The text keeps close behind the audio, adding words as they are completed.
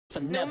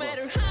No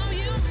matter how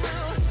you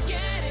move,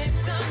 get it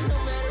done. No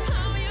matter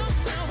how you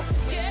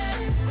move,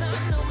 get it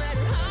done. No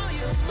matter how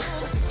you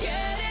move,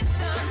 get it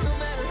done. No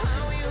matter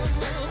how you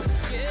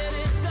move, get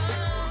it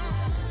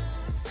done.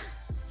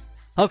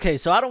 Okay,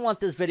 so I don't want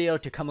this video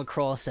to come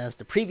across as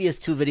the previous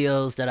two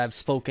videos that I've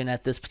spoken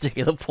at this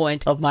particular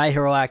point of My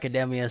Hero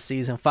Academia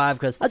Season 5,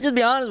 because I'll just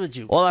be honest with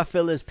you. All I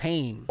feel is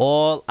pain.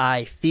 All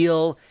I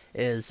feel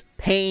is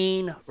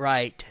pain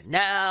right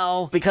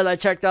now, because I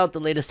checked out the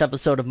latest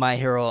episode of My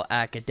Hero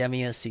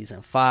Academia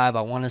Season 5.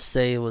 I want to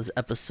say it was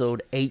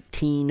episode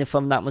 18, if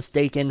I'm not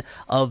mistaken,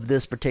 of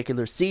this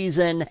particular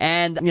season.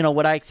 And, you know,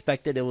 what I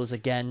expected, it was,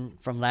 again,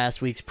 from last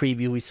week's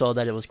preview, we saw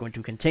that it was going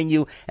to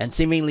continue and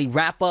seemingly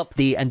wrap up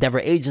the Endeavor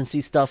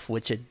Agency stuff,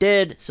 which it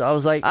did. So I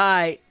was like,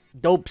 alright,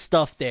 dope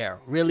stuff there.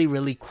 Really,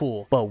 really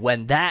cool. But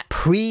when that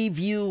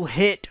preview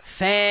hit,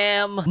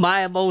 fam,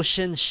 my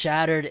emotions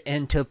shattered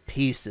into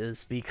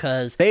pieces,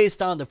 because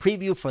based on the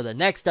preview for the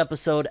next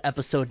episode,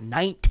 episode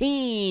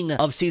 19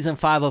 of season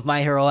 5 of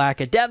My Hero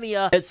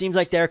Academia, it seems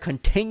like they're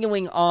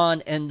continuing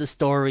on in the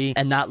story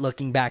and not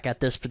looking back at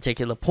this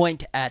particular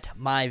point at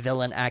My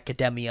Villain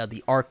Academia,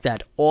 the arc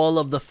that all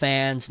of the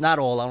fans, not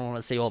all, I don't want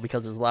to say all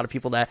because there's a lot of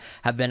people that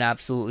have been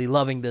absolutely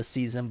loving this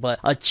season, but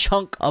a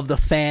chunk of the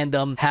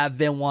fandom have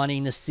been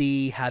wanting to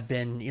see, have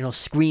been, you know,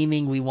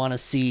 screaming, we want to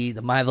see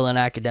the My Villain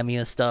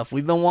Academia stuff.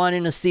 We've been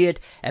wanting to see it,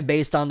 and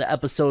based on the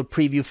episode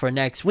preview for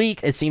next week,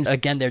 it seems,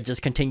 again, they're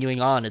just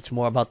continuing on. It's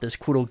more about this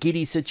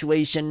Kurogiri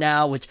situation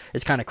now, which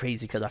is kind of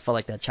crazy because I felt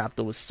like that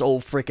chapter was so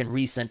freaking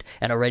recent,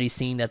 and already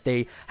seeing that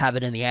they have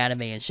it in the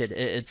anime and shit,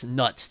 it's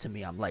nuts to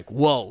me. I'm like,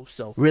 whoa.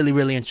 So really,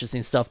 really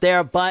interesting stuff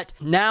there. But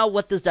now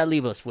what does that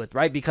leave us with,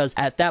 right? Because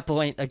at that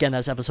point, again,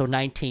 that's episode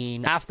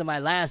 19. After my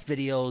last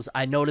videos,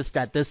 I noticed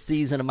that this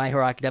season of My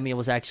Hero Academia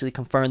was actually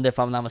confirmed, if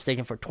I'm not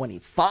mistaken, for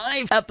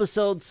 25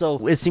 episodes.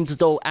 So it seems as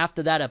though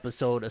after that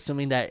episode,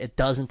 assuming that it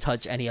doesn't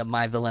touch any of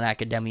My Villain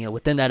Academia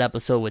within that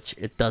episode, which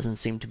it doesn't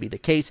seem to be the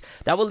case,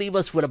 that will leave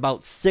us with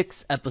about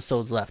 6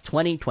 episodes left.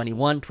 20,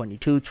 21,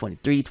 22,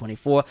 23,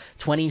 24,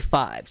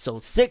 25. So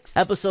 6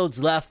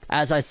 episodes left.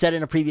 As I said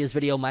in a previous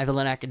video, My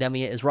Villain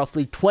Academia is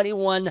roughly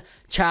 21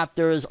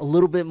 chapters, a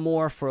little bit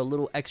more for a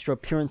little extra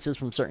appearances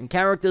from certain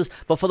characters,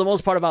 but for the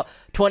most part about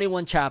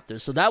 21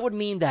 chapters. So that would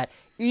mean that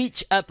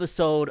each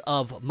episode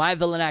of My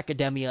Villain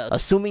Academia,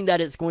 assuming that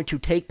it's going to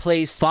take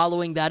place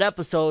following that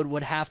episode,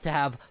 would have to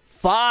have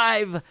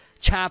 5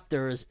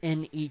 chapters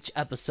in each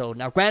episode.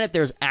 Now, granted,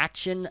 there's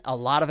action, a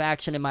lot of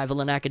action in My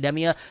Villain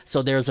Academia,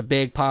 so there's a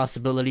big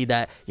possibility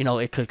that, you know,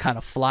 it could kind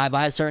of fly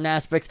by certain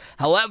aspects.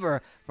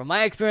 However, from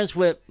my experience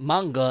with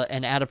manga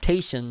and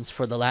adaptations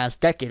for the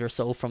last decade or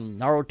so, from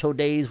Naruto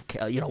days,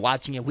 you know,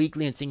 watching it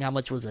weekly and seeing how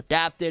much was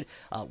adapted,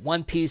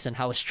 One Piece and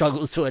how it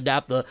struggles to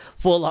adapt the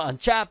full-on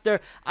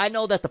chapter, I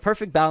know that the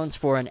perfect balance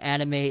for an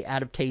anime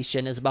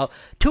adaptation is about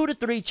 2 to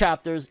 3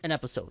 chapters an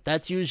episode.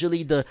 That's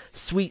usually the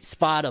sweet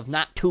spot of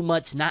not too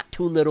much, not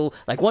too little.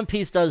 Like One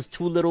Piece does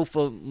too little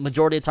for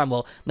majority of the time.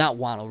 Well, not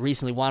Wano.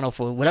 Recently, Wano,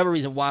 for whatever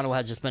reason, Wano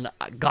has just been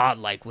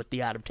godlike with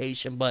the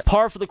adaptation. But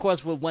par for the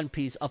course with One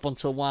Piece up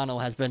until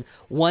Wano has been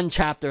 1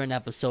 chapter an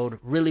episode.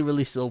 Really,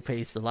 really slow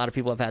paced. A lot of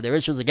people have had their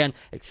issues. Again,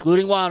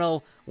 excluding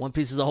Wano, One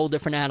Piece is a whole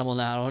different animal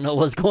now. I don't know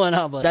what's going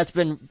on, but that's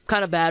been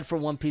kind of bad for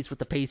One Piece with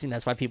the pacing.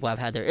 That's why people have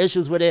had their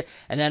issues with it.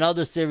 And then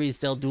other series,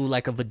 they'll do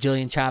like a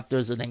bajillion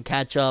chapters and then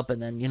catch up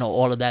and then, you know,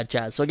 all of that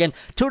jazz. So again,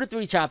 2 to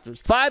 3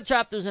 chapters. 5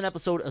 chapters an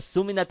episode,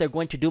 assuming that they're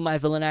going to do My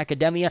Villain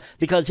Academia,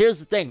 because here's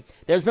the thing,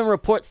 there's been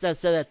reports that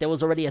said that there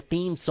was already a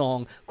theme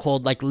song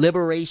called like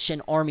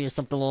Liberation Army or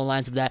something along the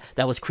lines of that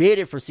was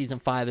created for season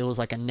 5. It was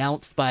like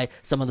announced by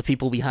some of the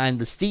people behind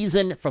the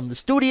season from the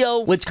studio,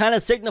 which kind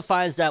of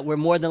signifies that we're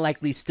more than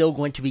likely still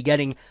going to be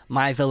getting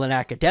My Villain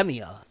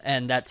Academia.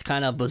 And that's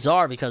kind of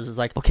bizarre because it's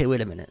like, okay,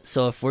 wait a minute,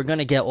 so if we're going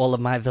to get all of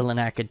My Villain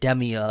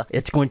Academia,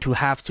 it's going to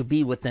have to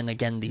be within,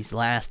 again, these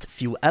last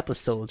few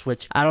episodes,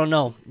 which I don't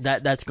know,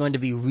 that's going to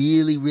be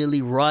really,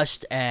 really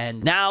rushed.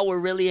 And now we're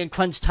really in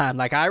crunch time.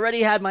 Like, I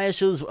already had my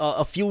issues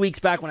a few weeks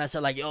back when I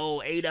said like,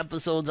 yo, 8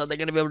 episodes, are they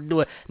gonna be able to do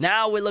it?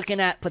 Now we're looking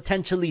at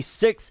potentially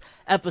 6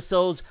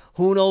 episodes.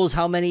 Who knows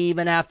how many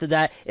even after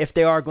that, if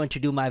they are going to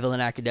do My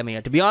Villain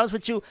Academia. To be honest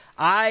with you,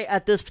 I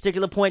at this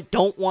particular point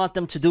don't want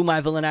them to do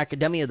My Villain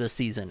Academia this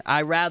season.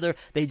 I rather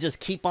they just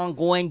keep on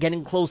going,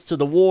 getting close to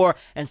the war,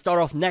 and start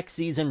off next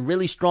season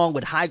really strong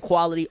with high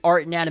quality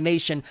art and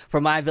animation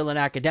for My Villain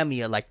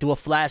Academia. Like, do a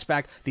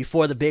flashback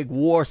before the big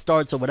war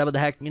starts or whatever the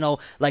heck, you know,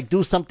 like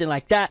do something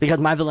like that, because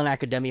My Villain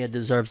Academia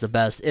deserves the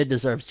best. It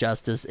deserves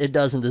justice. It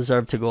doesn't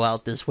deserve to go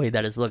out this way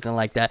that it's looking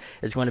like that.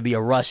 It's going to be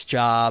a rush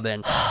job,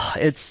 and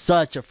it's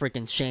such a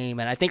freaking shame.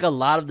 And I think a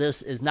lot of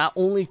this is not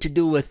only to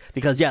do with,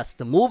 because yes,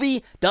 the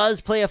movie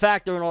does play a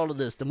factor in all of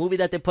this. The movie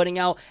that they're putting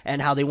out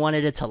and how they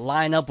wanted it to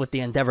line up with the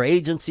Endeavor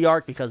Agency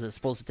arc because it's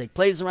supposed to take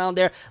place around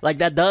there, like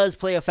that does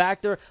play a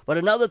factor. But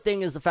another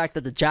thing is the fact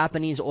that the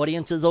Japanese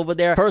audiences over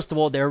there, first of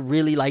all, they're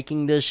really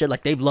liking this shit.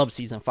 Like, they've loved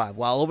season 5.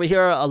 While over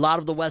here, a lot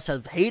of the West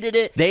have hated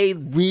it, they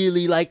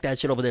really like that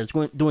shit over there. It's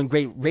doing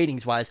great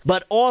ratings wise.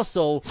 But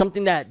also,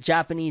 something that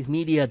Japanese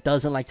media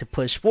doesn't like to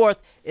push forth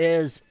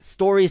is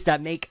stories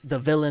that make the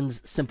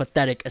villains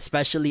sympathetic,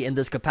 especially in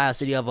this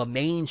capacity of a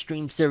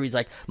mainstream series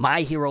like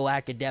My Hero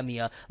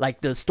Academia,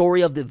 like the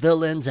story of the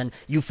villains and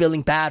you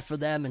feeling bad for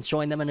them and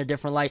showing them in a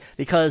different light,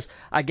 because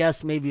I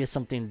guess maybe it's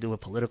something to do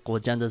with political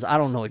agendas. I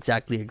don't know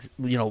exactly,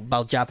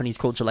 about Japanese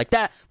culture like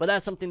that, but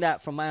that's something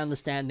that, from my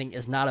understanding,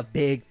 is not a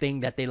big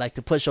thing that they like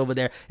to push over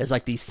there, is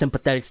like these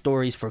sympathetic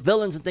stories for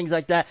villains and things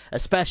like that,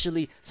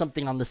 especially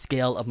something on the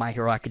scale of My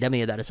Hero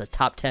Academia that is a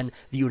top 10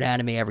 viewed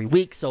anime every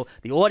week. So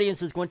the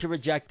audience is going to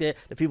reject it.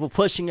 The people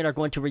pushing it are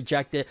going to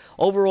reject it.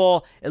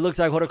 Overall, it looks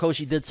like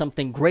Horikoshi did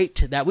something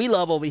great that we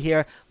love over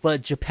here,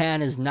 but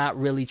Japan is not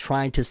really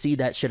trying to see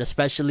that shit,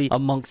 especially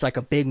amongst like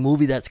a big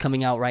movie that's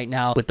coming out right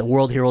now with the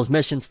World Heroes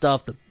Mission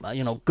stuff, the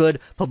good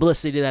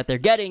publicity that they're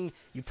getting.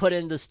 You put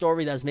in the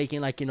story that's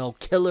making like,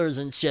 killers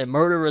and shit,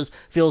 murderers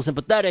feel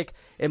sympathetic,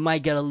 it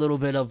might get a little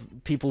bit of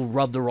people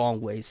rubbed the wrong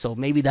way. So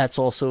maybe that's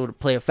also to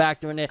play a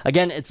factor in it.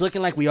 Again, it's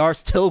looking like we are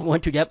still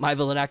going to get My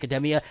Villain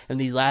Academia in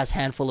these last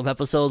handful of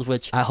episodes,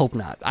 which I hope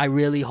not. I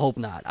really hope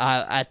not.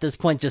 At this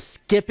point, just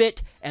skip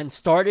it and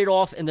start it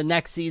off in the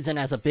next season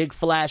as a big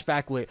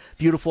flashback with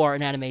beautiful art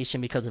and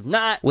animation, because if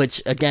not,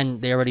 which again,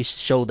 they already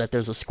showed that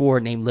there's a score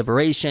named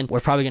Liberation,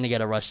 we're probably going to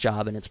get a rush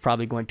job and it's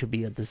probably going to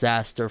be a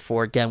disaster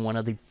for, again, one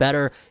of the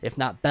better, if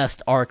not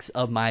best, arcs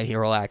of My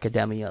Hero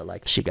Academia,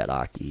 like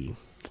Shigaraki,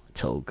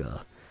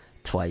 Toga,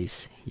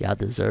 Twice. Y'all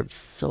deserve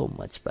so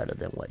much better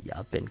than what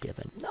y'all been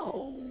given.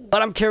 No.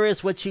 But I'm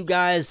curious what you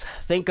guys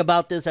think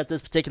about this at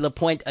this particular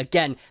point.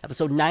 Again,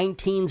 episode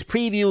 19's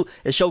preview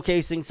is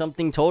showcasing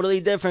something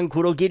totally different,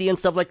 Kurogiri and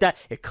stuff like that.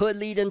 It could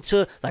lead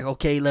into, like,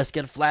 okay, let's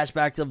get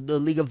flashbacks of the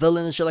League of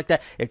Villains and shit like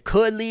that. It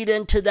could lead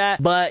into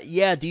that. But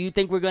yeah, do you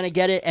think we're going to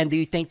get it? And do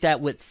you think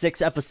that with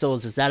 6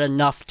 episodes, is that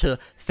enough to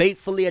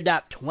faithfully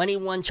adapt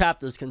 21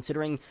 chapters,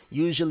 considering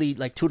usually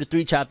like 2 to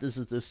 3 chapters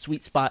is the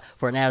sweet spot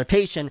for an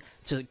adaptation,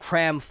 to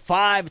cram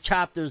 5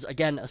 chapters,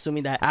 again,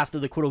 assuming that after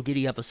the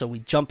Kurogiri episode, we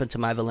jump into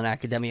My Villain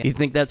Academia? Do you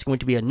think that's going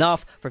to be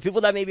enough for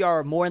people that maybe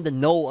are more in the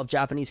know of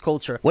Japanese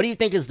culture? What do you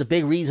think is the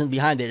big reason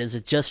behind it? Is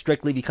it just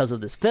strictly because of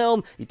this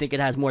film? You think it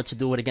has more to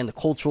do with, again, the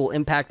cultural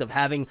impact of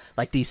having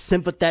like these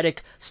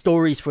sympathetic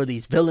stories for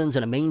these villains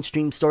in a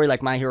mainstream story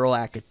like My Hero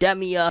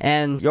Academia?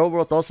 And your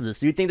overall thoughts of this?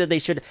 Do you think that they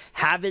should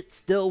have it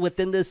still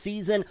within this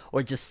season,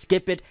 or just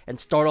skip it and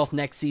start off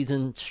next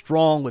season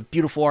strong with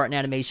beautiful art and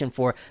animation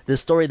for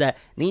this story that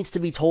needs to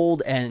be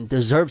told and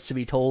deserves to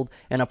be told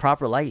in a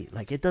proper light?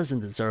 Like, it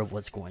doesn't deserve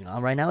what's going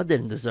on right now. It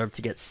didn't deserve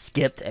to get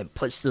skipped and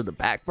pushed to the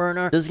back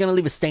burner. This is going to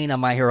leave a stain on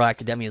My Hero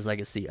Academia's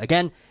legacy.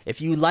 Again, if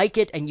you like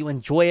it and you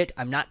enjoy it,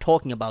 I'm not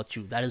talking about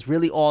you. That is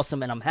really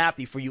awesome and I'm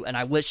happy for you and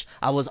I wish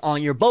I was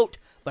on your boat.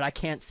 But I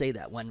can't say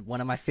that when one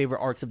of my favorite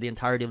arcs of the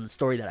entirety of the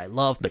story that I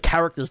love, the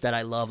characters that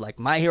I love, like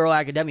My Hero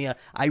Academia,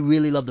 I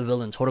really love the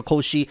villains.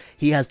 Horikoshi,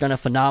 he has done a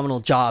phenomenal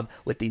job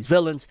with these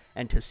villains,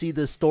 and to see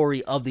this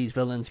story of these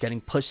villains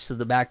getting pushed to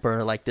the back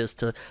burner like this,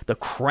 to the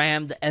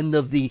crammed end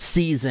of the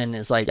season,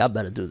 is like, I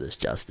better do this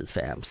justice,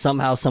 fam.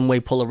 Somehow, some way,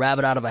 pull a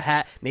rabbit out of a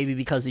hat. Maybe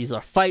because these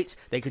are fights,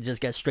 they could just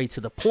get straight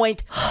to the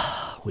point.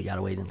 We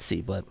gotta wait and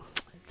see, but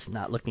it's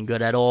not looking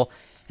good at all,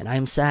 and I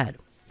am sad.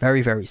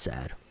 Very, very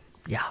sad.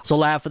 Yeah, so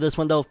laugh for this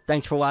one though.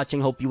 Thanks for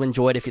watching. Hope you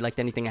enjoyed. If you liked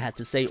anything I had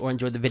to say or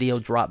enjoyed the video,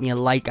 drop me a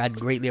like. I'd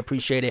greatly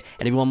appreciate it.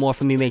 And if you want more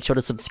from me, make sure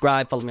to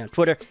subscribe. Follow me on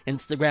Twitter,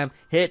 Instagram.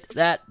 Hit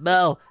that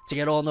bell to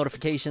get all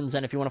notifications.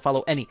 And if you want to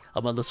follow any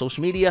of my other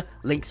social media,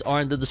 links are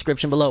in the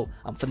description below.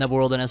 I'm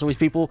ForneverWorld, and as always,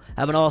 people,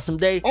 have an awesome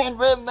day. And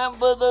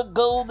remember the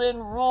golden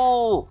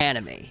rule: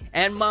 anime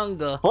and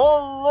manga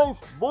for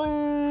life, boy.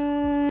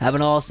 Have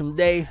an awesome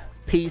day.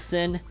 Peace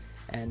in,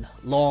 and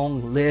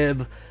long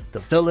live the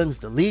villains,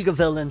 the League of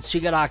Villains,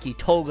 Shigaraki,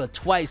 Toga,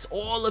 Twice,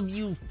 all of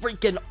you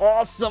freaking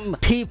awesome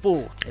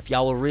people. If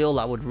y'all were real,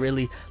 I would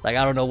really, like,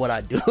 I don't know what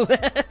I'd do.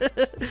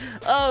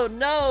 Oh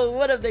no,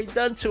 what have they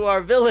done to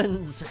our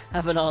villains?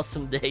 Have an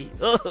awesome day.